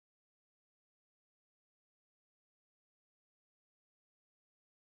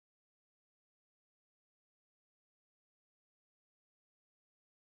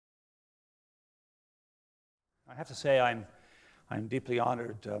I have to say I'm deeply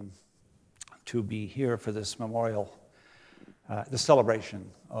honored to be here for this memorial, the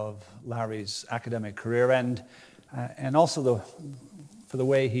celebration of Larry's academic career, and also for the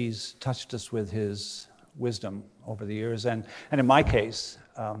way he's touched us with his wisdom over the years, and in my case,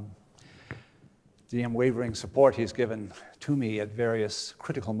 the unwavering support he's given to me at various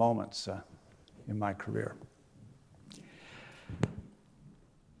critical moments in my career.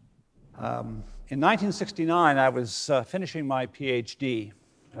 In 1969, I was finishing my PhD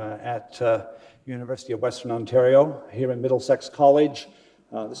at University of Western Ontario here in Middlesex College.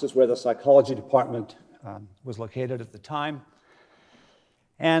 This is where the psychology department was located at the time.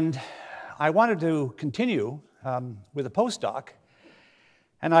 And I wanted to continue with a postdoc,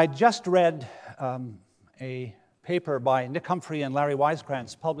 and I just read a paper by Nick Humphrey and Larry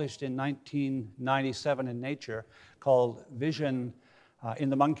Weiskrantz published in 1997 in Nature called Vision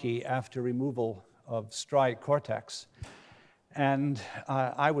in the Monkey After Removal of Striate Cortex. And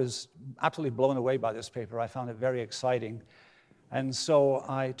I was absolutely blown away by this paper. I found it very exciting. And so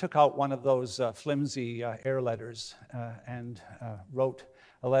I took out one of those flimsy air letters and wrote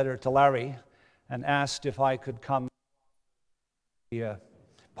a letter to Larry and asked if I could come be a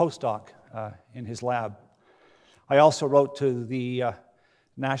postdoc in his lab. I also wrote to the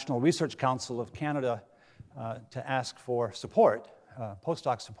National Research Council of Canada to ask for support,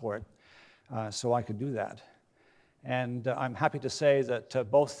 postdoc support, so I could do that. And I'm happy to say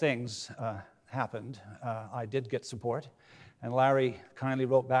that both things happened. I did get support, and Larry kindly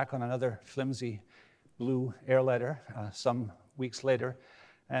wrote back on another flimsy blue air letter some weeks later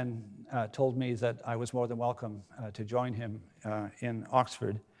and told me that I was more than welcome to join him in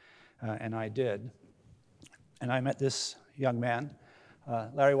Oxford, and I did. And I met this young man,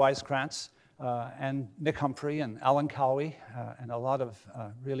 Larry Weiskrantz, and Nick Humphrey and Alan Cowie, and a lot of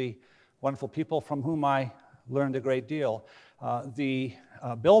really wonderful people from whom I learned a great deal. The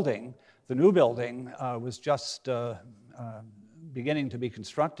building, the new building, was just beginning to be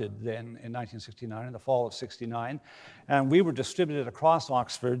constructed then in 1969, in the fall of '69, and we were distributed across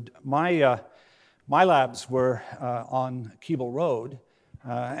Oxford. My labs were on Keble Road,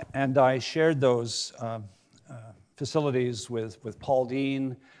 and I shared those facilities with Paul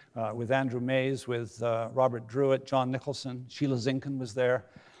Dean, with Andrew Mays, with Robert Druitt, John Nicholson, Sheila Zinken was there.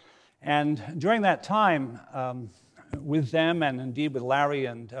 And during that time, with them and indeed with Larry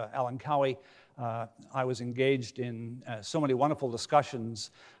and Alan Cowie, I was engaged in so many wonderful discussions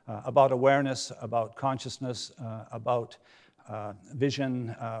about awareness, about consciousness, about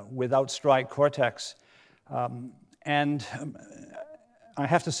vision without striate cortex. And I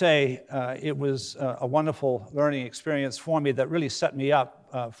have to say, it was a wonderful learning experience for me that really set me up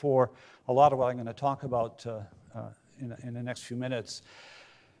for a lot of what I'm going to talk about in the next few minutes.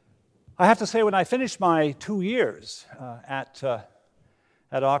 I have to say, when I finished my 2 years at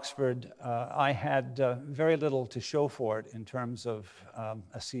Oxford, I had very little to show for it in terms of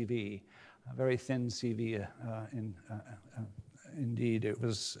a CV, a very thin CV indeed. It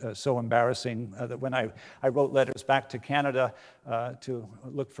was so embarrassing that when I wrote letters back to Canada to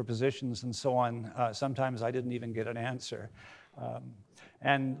look for positions and so on, sometimes I didn't even get an answer.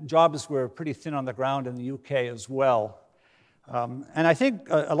 And jobs were pretty thin on the ground in the UK as well. And I think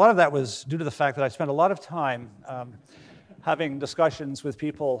a lot of that was due to the fact that I spent a lot of time having discussions with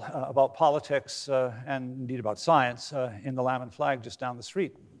people about politics and indeed about science in the Lamb and Flag just down the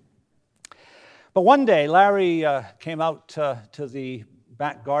street. But one day, Larry came out to the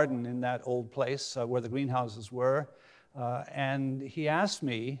back garden in that old place where the greenhouses were, and he asked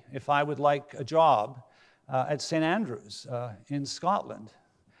me if I would like a job at St. Andrews in Scotland.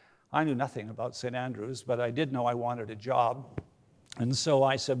 I knew nothing about St. Andrews, but I did know I wanted a job. And so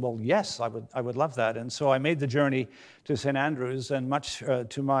I said, well, yes, I would love that. And so I made the journey to St. Andrews, and much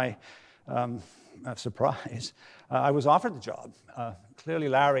to my surprise, I was offered the job. Clearly,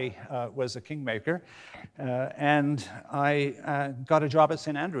 Larry was a kingmaker, and I got a job at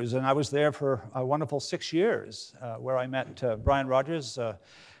St. Andrews, and I was there for a wonderful 6 years, where I met Brian Rogers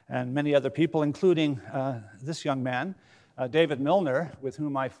and many other people, including this young man, David Milner, with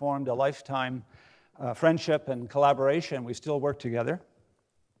whom I formed a lifetime friendship and collaboration. We still work together.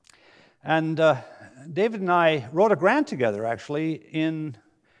 And David and I wrote a grant together, actually, in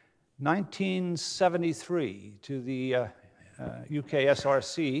 1973 to the UK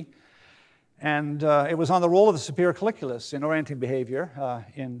SRC, and it was on the role of the superior colliculus in orienting behavior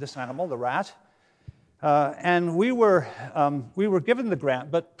in this animal, the rat. And we were given the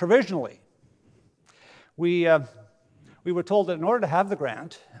grant, but provisionally. We were told that in order to have the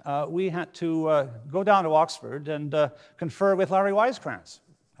grant, we had to go down to Oxford and confer with Larry Weiskrantz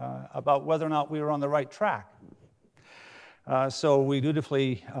about whether or not we were on the right track. So we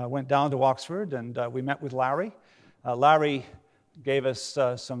dutifully went down to Oxford, and we met with Larry. Larry gave us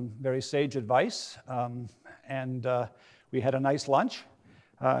some very sage advice, and we had a nice lunch,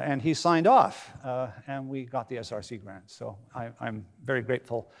 and he signed off, and we got the SRC grant. So I'm very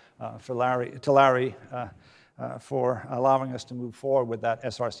grateful to Larry for allowing us to move forward with that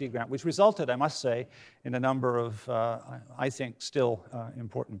SRC grant, which resulted, I must say, in a number of, I think, still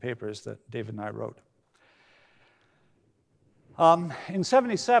important papers that David and I wrote. In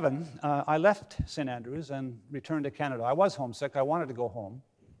 '77, I left St. Andrews and returned to Canada. I was homesick. I wanted to go home.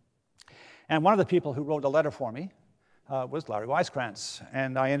 And one of the people who wrote a letter for me was Larry Weiskrantz.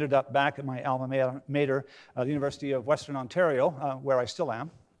 And I ended up back at my alma mater, the University of Western Ontario, where I still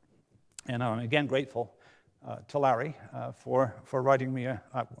am. And I'm again grateful to Larry for writing me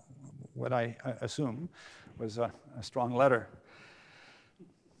what I assume was a strong letter.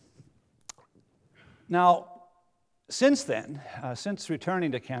 Now, since then, since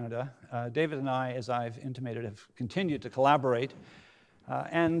returning to Canada, David and I, as I've intimated, have continued to collaborate.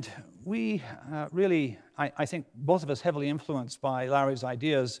 And we really, I think both of us heavily influenced by Larry's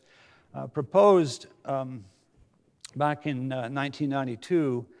ideas, proposed back in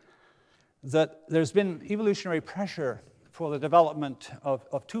 1992 that there's been evolutionary pressure for the development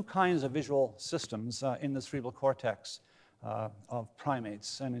of two kinds of visual systems in the cerebral cortex of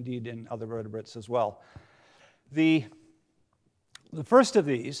primates, and indeed in other vertebrates as well. The first of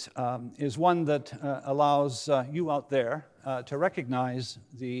these is one that allows you out there to recognize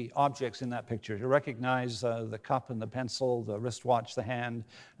the objects in that picture, to recognize the cup and the pencil, the wristwatch, the hand,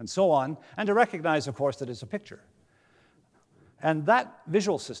 and so on, and to recognize, of course, that it's a picture. And that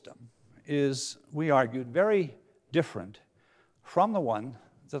visual system is, we argued, very different from the one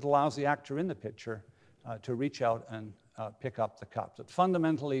that allows the actor in the picture to reach out and pick up the cup. That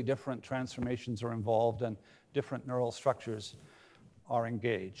fundamentally different transformations are involved and different neural structures are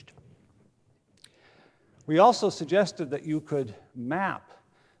engaged. We also suggested that you could map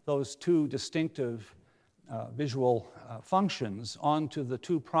those two distinctive visual functions onto the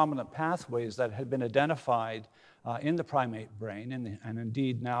two prominent pathways that had been identified in the primate brain and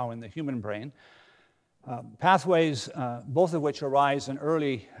indeed now in the human brain. Pathways, both of which arise in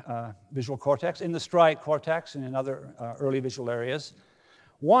early visual cortex, in the striate cortex and in other early visual areas.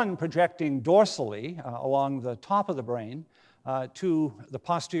 One projecting dorsally along the top of the brain to the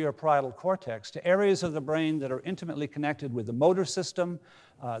posterior parietal cortex, to areas of the brain that are intimately connected with the motor system,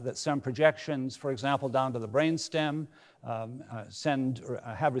 that send projections, for example, down to the brainstem,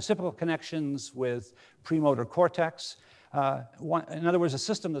 have reciprocal connections with premotor cortex. In other words, a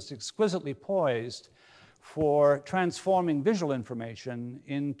system that's exquisitely poised for transforming visual information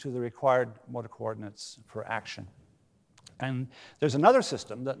into the required motor coordinates for action. And there's another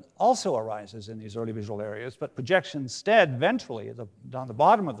system that also arises in these early visual areas, but projects instead ventrally down the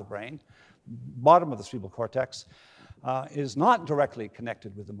bottom of the brain, bottom of the cerebral cortex, is not directly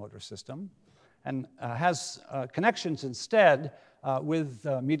connected with the motor system, and has connections instead with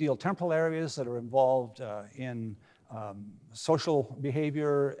medial temporal areas that are involved in social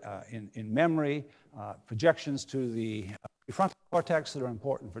behavior, in memory, projections to the prefrontal cortex that are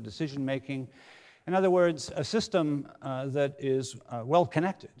important for decision making. In other words, a system that is well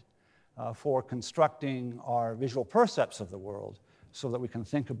connected for constructing our visual percepts of the world so that we can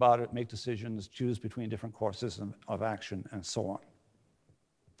think about it, make decisions, choose between different courses of action, and so on.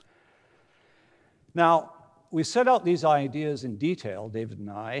 Now, we set out these ideas in detail, David and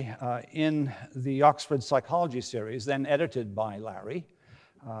I, in the Oxford Psychology series, then edited by Larry,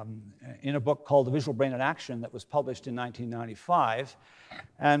 in a book called The Visual Brain in Action that was published in 1995.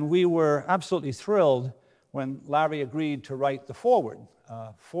 And we were absolutely thrilled when Larry agreed to write the foreword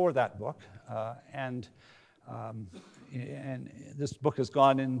for that book. And this book has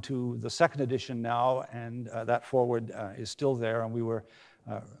gone into the second edition now, and that foreword is still there, and we were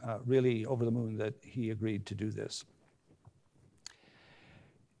really over the moon that he agreed to do this.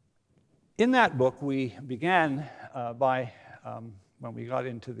 In that book, we began by, when we got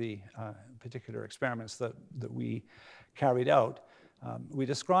into the particular experiments that we carried out, we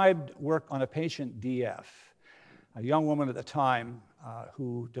described work on a patient, DF, a young woman at the time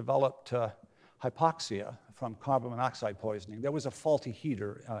who developed hypoxia from carbon monoxide poisoning. There was a faulty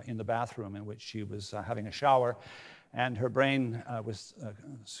heater in the bathroom in which she was having a shower, and her brain was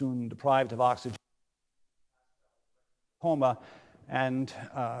soon deprived of oxygen, coma, and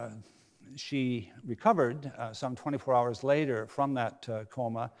she recovered some 24 hours later from that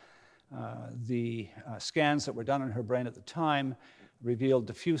coma. The scans that were done on her brain at the time revealed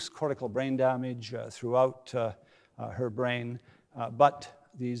diffuse cortical brain damage throughout her brain, but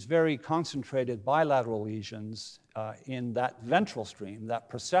these very concentrated bilateral lesions in that ventral stream, that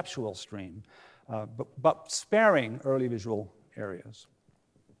perceptual stream, but sparing early visual areas.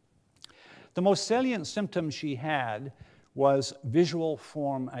 The most salient symptom she had was visual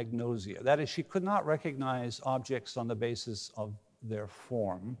form agnosia. That is, she could not recognize objects on the basis of their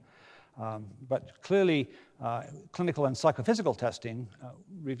form. But clearly, clinical and psychophysical testing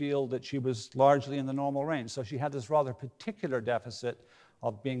revealed that she was largely in the normal range. So she had this rather particular deficit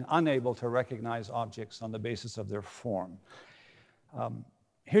of being unable to recognize objects on the basis of their form.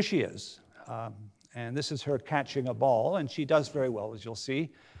 Here she is, and this is her catching a ball, and she does very well, as you'll see.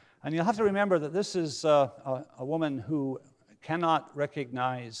 And you'll have to remember that this is a woman who cannot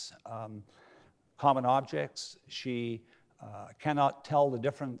recognize common objects. She cannot tell the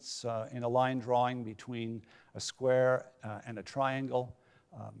difference in a line drawing between a square and a triangle.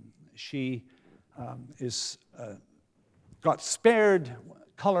 She is got spared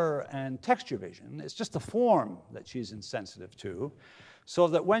color and texture vision. It's just the form that she's insensitive to, so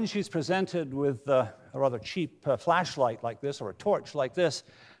that when she's presented with a rather cheap flashlight like this or a torch like this,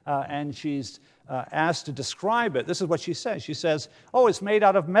 and she's asked to describe it, this is what she says. She says, "Oh, it's made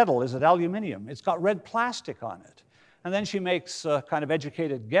out of metal. Is it aluminum? It's got red plastic on it." And then she makes a kind of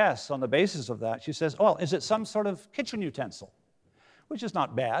educated guess on the basis of that. She says, "Oh, is it some sort of kitchen utensil?" Which is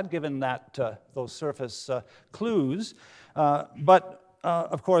not bad, given that those surface clues.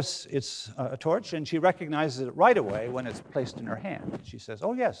 Of course, it's a torch, and she recognizes it right away when it's placed in her hand. She says,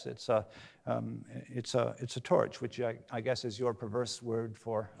 "Oh, yes, it's a torch," which I guess is your perverse word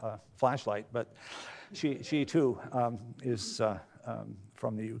for flashlight. But she too, is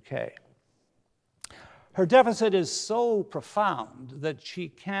from the UK. Her deficit is so profound that she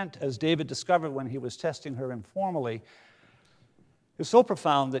can't, as David discovered when he was testing her informally, is so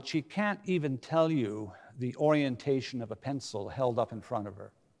profound that she can't even tell you the orientation of a pencil held up in front of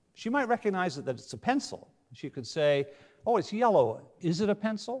her. She might recognize that it's a pencil. She could say, "Oh, it's yellow. Is it a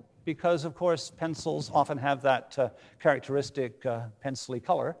pencil?" Because, of course, pencils often have that characteristic pencil-y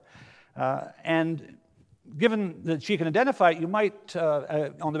color. And given that she can identify it, you might,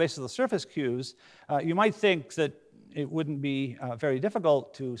 on the basis of the surface cues, you might think that it wouldn't be very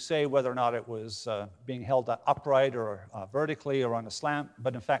difficult to say whether or not it was being held upright or vertically or on a slant,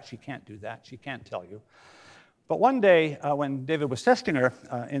 but in fact she can't do that. She can't tell you. But one day when David was testing her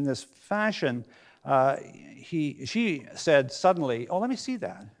in this fashion, she said suddenly, "Oh, let me see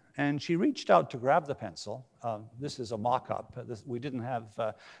that." And she reached out to grab the pencil. This is a mock-up. We didn't have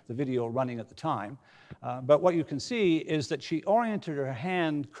the video running at the time. But what you can see is that she oriented her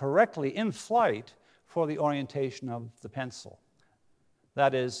hand correctly in flight for the orientation of the pencil.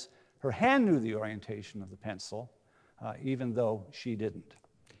 That is, her hand knew the orientation of the pencil, even though she didn't.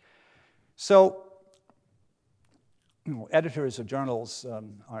 So, editors of journals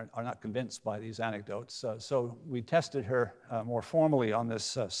are not convinced by these anecdotes. So we tested her more formally on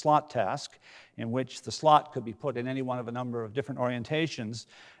this slot task, in which the slot could be put in any one of a number of different orientations.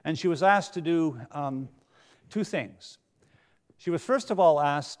 And she was asked to do two things. She was first of all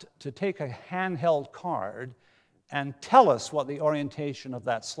asked to take a handheld card and tell us what the orientation of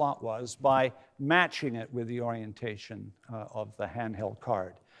that slot was by matching it with the orientation of the handheld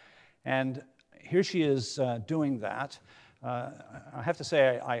card. And here she is doing that. I have to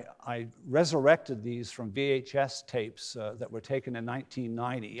say I resurrected these from VHS tapes that were taken in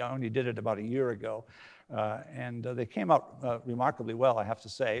 1990. I only did it about a year ago. And they came out remarkably well, I have to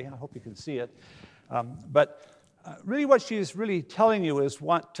say. I hope you can see it. Really what she's really telling you is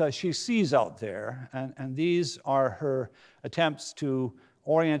what she sees out there. And these are her attempts to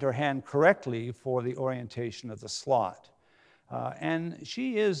orient her hand correctly for the orientation of the slot. And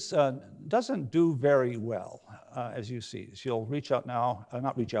she doesn't do very well, as you see. She'll reach out now,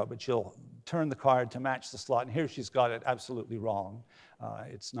 not reach out, but she'll turn the card to match the slot. And here she's got it absolutely wrong.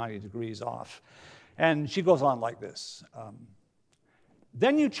 It's 90 degrees off. And she goes on like this.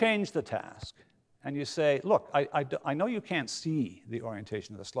 Then you change the task. And you say, "Look, I know you can't see the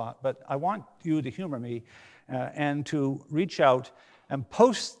orientation of the slot, but I want you to humor me and to reach out and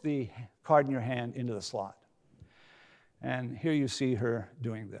post the card in your hand into the slot." And here you see her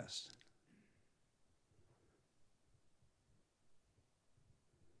doing this.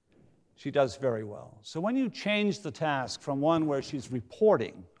 She does very well. So when you change the task from one where she's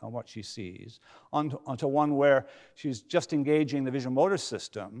reporting on what she sees onto one where she's just engaging the visual motor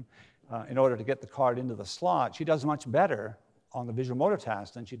system in order to get the card into the slot, she does much better on the visual motor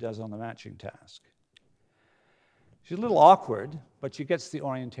task than she does on the matching task. She's a little awkward, but she gets the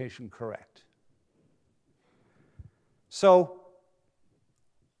orientation correct. So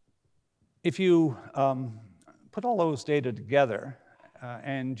if you put all those data together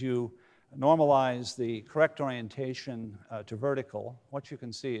and you normalize the correct orientation to vertical, what you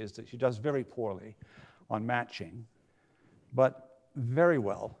can see is that she does very poorly on matching, but very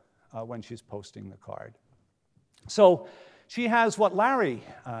well when she's posting the card. So she has what Larry,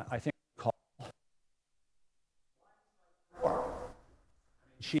 I think, called.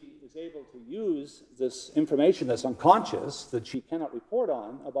 She is able to use this information that's unconscious, that she cannot report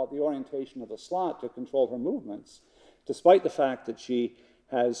on, about the orientation of the slot to control her movements, despite the fact that she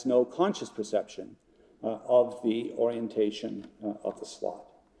has no conscious perception of the orientation of the slot.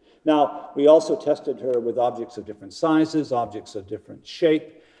 Now, we also tested her with objects of different sizes, objects of different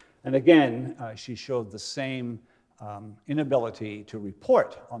shape, and again, she showed the same inability to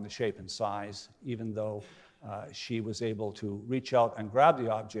report on the shape and size, even though she was able to reach out and grab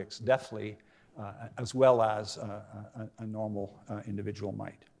the objects deftly, as well as a normal individual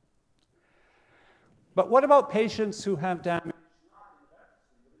might. But what about patients who have damage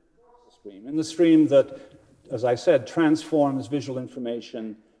in the stream that, as I said, transforms visual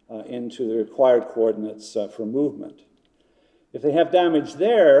information into the required coordinates for movement? If they have damage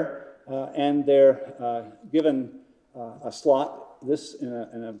there and they're given a slot, this in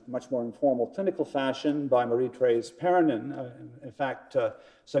a much more informal clinical fashion by Marie-Thérèse Perronin. In fact,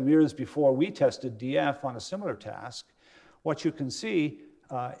 some years before we tested DF on a similar task, what you can see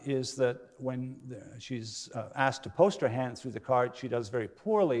is that when she's asked to post her hand through the card, she does very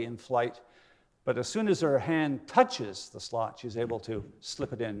poorly in flight, but as soon as her hand touches the slot, she's able to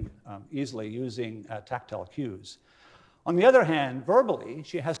slip it in easily using tactile cues. On the other hand, verbally,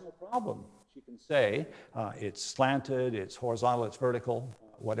 she has no problem. She can say it's slanted, it's horizontal, it's vertical,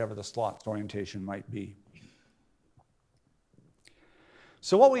 whatever the slot's orientation might be.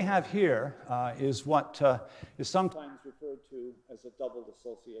 So what we have here is what is sometimes referred to as a double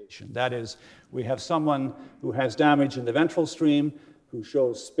dissociation. That is, we have someone who has damage in the ventral stream, who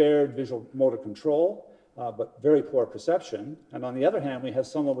shows spared visual motor control, but very poor perception. And on the other hand, we have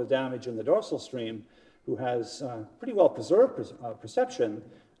someone with damage in the dorsal stream who has pretty well preserved perception,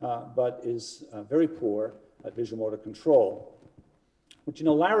 but is very poor at visual motor control. But you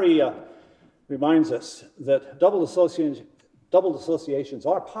know, Larry reminds us that double dissociations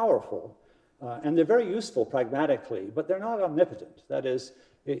are powerful, and they're very useful pragmatically, but they're not omnipotent. That is,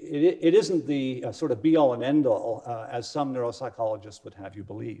 it isn't the sort of be-all and end-all, as some neuropsychologists would have you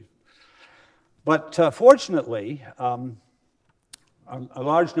believe. But fortunately, a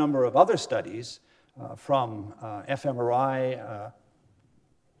large number of other studies from fMRI,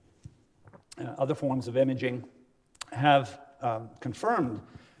 other forms of imaging, have confirmed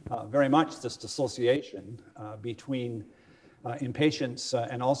very much this dissociation between in patients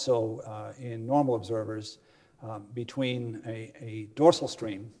and also in normal observers between a dorsal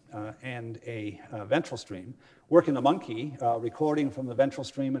stream and a ventral stream. Work in the monkey, recording from the ventral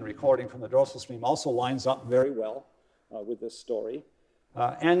stream and recording from the dorsal stream also lines up very well with this story.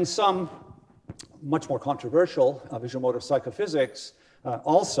 And some much more controversial visual motor psychophysics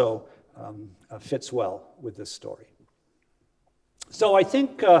also fits well with this story. So I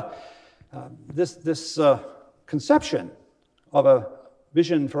think this conception of a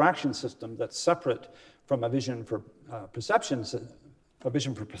vision for action system that's separate from a vision for perception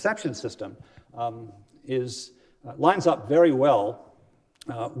system lines up very well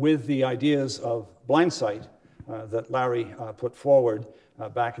with the ideas of blind sight that Larry put forward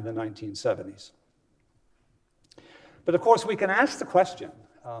back in the 1970s. But of course, we can ask the question,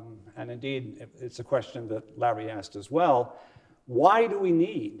 and indeed it's a question that Larry asked as well, why do we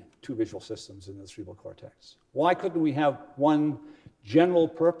need two visual systems in the cerebral cortex? Why couldn't we have one general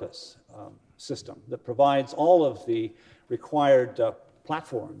purpose system that provides all of the required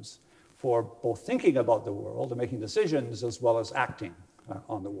platforms for both thinking about the world and making decisions as well as acting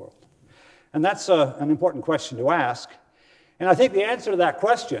on the world? And that's an important question to ask. And I think the answer to that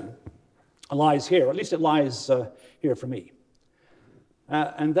question lies here, or at least it lies here for me.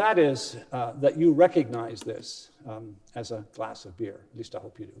 And that is that you recognize this as a glass of beer. At least I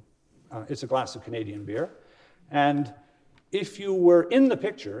hope you do. It's a glass of Canadian beer. And if you were in the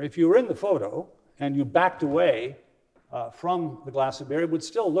picture, if you were in the photo, and you backed away from the glass of beer, it would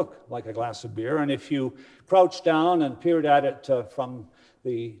still look like a glass of beer. And if you crouched down and peered at it from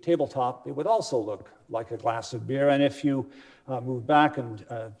the tabletop, it would also look like a glass of beer. And if you moved back and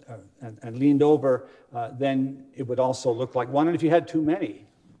leaned over, then it would also look like one. And if you had too many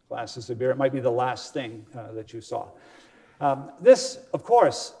glasses of beer, it might be the last thing that you saw. This, of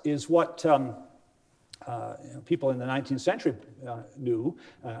course, is what people in the 19th century knew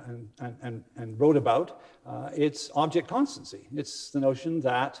and wrote about, it's object constancy. It's the notion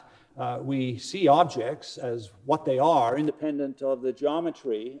that we see objects as what they are, independent of the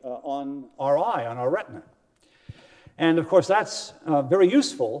geometry on our eye, on our retina. And of course, that's very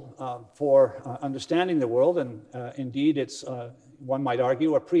useful for understanding the world, and indeed, it's, one might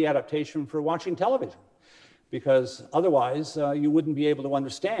argue, a pre-adaptation for watching television, because otherwise you wouldn't be able to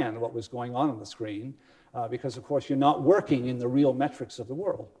understand what was going on the screen, because of course you're not working in the real metrics of the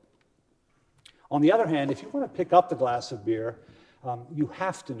world. On the other hand, if you want to pick up the glass of beer, you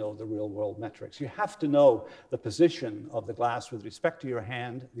have to know the real world metrics. You have to know the position of the glass with respect to your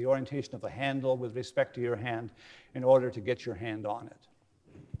hand, the orientation of the handle with respect to your hand, in order to get your hand on it.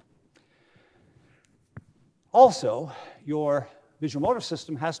 Also, your visual motor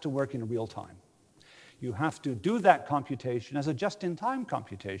system has to work in real time. You have to do that computation as a just-in-time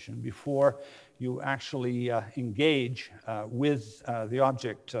computation before you actually engage with the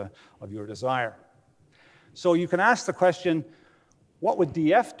object of your desire. So you can ask the question, what would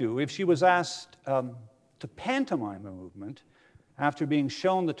DF do if she was asked to pantomime a movement after being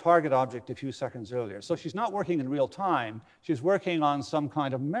shown the target object a few seconds earlier? So she's not working in real time. She's working on some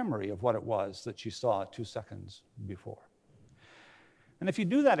kind of memory of what it was that she saw 2 seconds before. And if you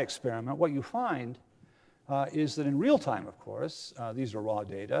do that experiment, what you find is that in real time, of course, these are raw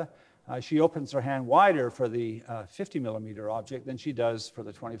data, she opens her hand wider for the 50 millimeter object than she does for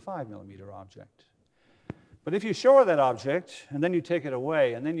the 25 millimeter object. But if you show her that object, and then you take it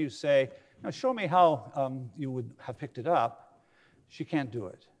away, and then you say, now show me how you would have picked it up, she can't do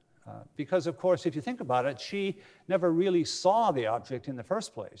it. Because, of course, if you think about it, she never really saw the object in the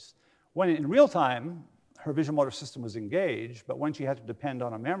first place. When in real time, her visual motor system was engaged, but when she had to depend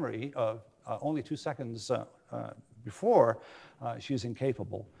on a memory of only 2 seconds before, she's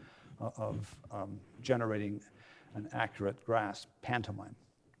incapable of generating an accurate grasp, pantomime.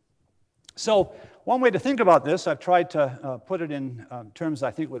 So one way to think about this, I've tried to put it in terms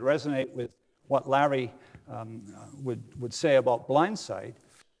I think would resonate with what Larry would say about blind sight,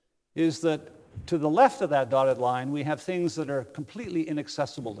 is that to the left of that dotted line, we have things that are completely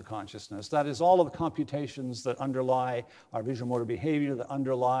inaccessible to consciousness. That is, all of the computations that underlie our visual motor behavior, that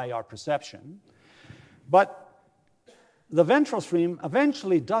underlie our perception. But the ventral stream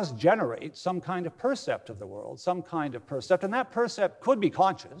eventually does generate some kind of percept of the world, some kind of percept, and that percept could be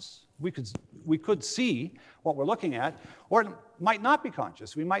conscious. We could see what we're looking at, or it might not be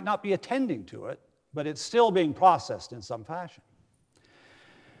conscious. We might not be attending to it, but it's still being processed in some fashion.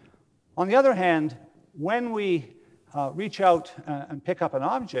 On the other hand, when we reach out and pick up an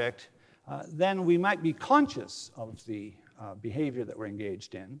object, then we might be conscious of the behavior that we're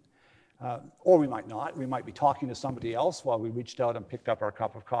engaged in, or we might not. We might be talking to somebody else while we reached out and picked up our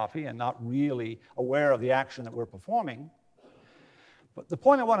cup of coffee and not really aware of the action that we're performing. But the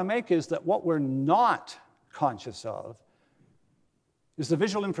point I want to make is that what we're not conscious of is the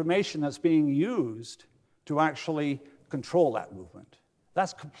visual information that's being used to actually control that movement.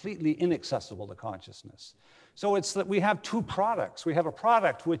 That's completely inaccessible to consciousness. So it's that we have two products. We have a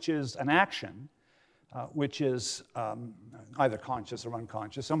product which is an action, which is either conscious or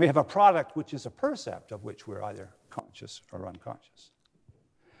unconscious, and we have a product which is a percept of which we're either conscious or unconscious.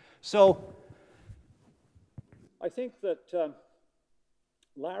 So I think that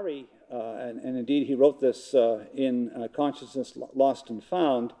Larry, and indeed he wrote this in Consciousness Lost and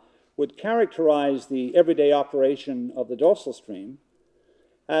Found, would characterize the everyday operation of the dorsal stream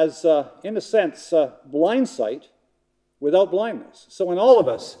as, in a sense, blind sight without blindness. So in all of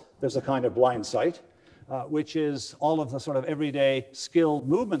us, there's a kind of blind sight, which is all of the sort of everyday skilled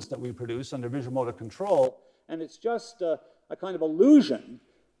movements that we produce under visual motor control, and it's just a kind of illusion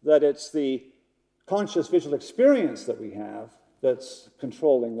that it's the conscious visual experience that we have that's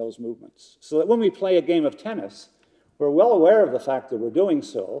controlling those movements. So that when we play a game of tennis, we're well aware of the fact that we're doing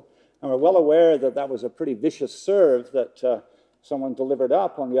so, and we're well aware that that was a pretty vicious serve that someone delivered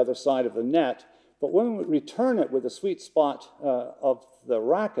up on the other side of the net. But when we return it with the sweet spot of the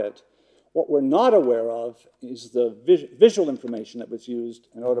racket, what we're not aware of is the visual information that was used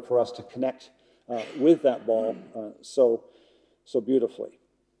in order for us to connect with that ball so beautifully.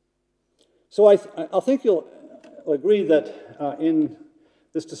 So I think you'll agree that in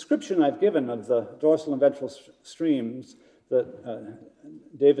this description I've given of the dorsal and ventral streams that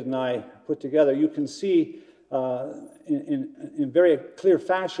David and I put together, you can see in very clear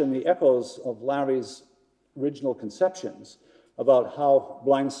fashion the echoes of Larry's original conceptions about how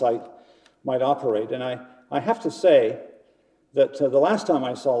blind sight might operate. And I have to say that the last time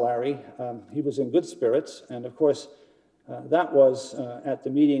I saw Larry, he was in good spirits, and of course that was at the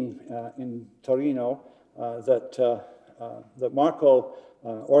meeting in Torino that Marco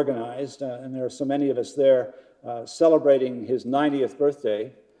organized, and there are so many of us there celebrating his 90th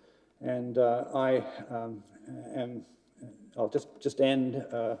birthday. And I'll just end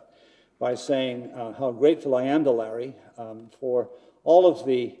by saying how grateful I am to Larry for all of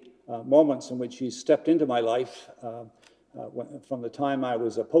the moments in which he stepped into my life from the time I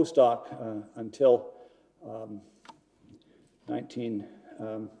was a postdoc until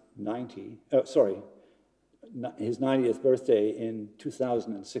 1990, his 90th birthday in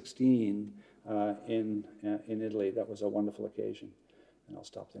 2016 in Italy. That was a wonderful occasion. And I'll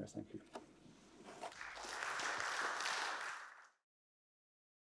stop there. Thank you.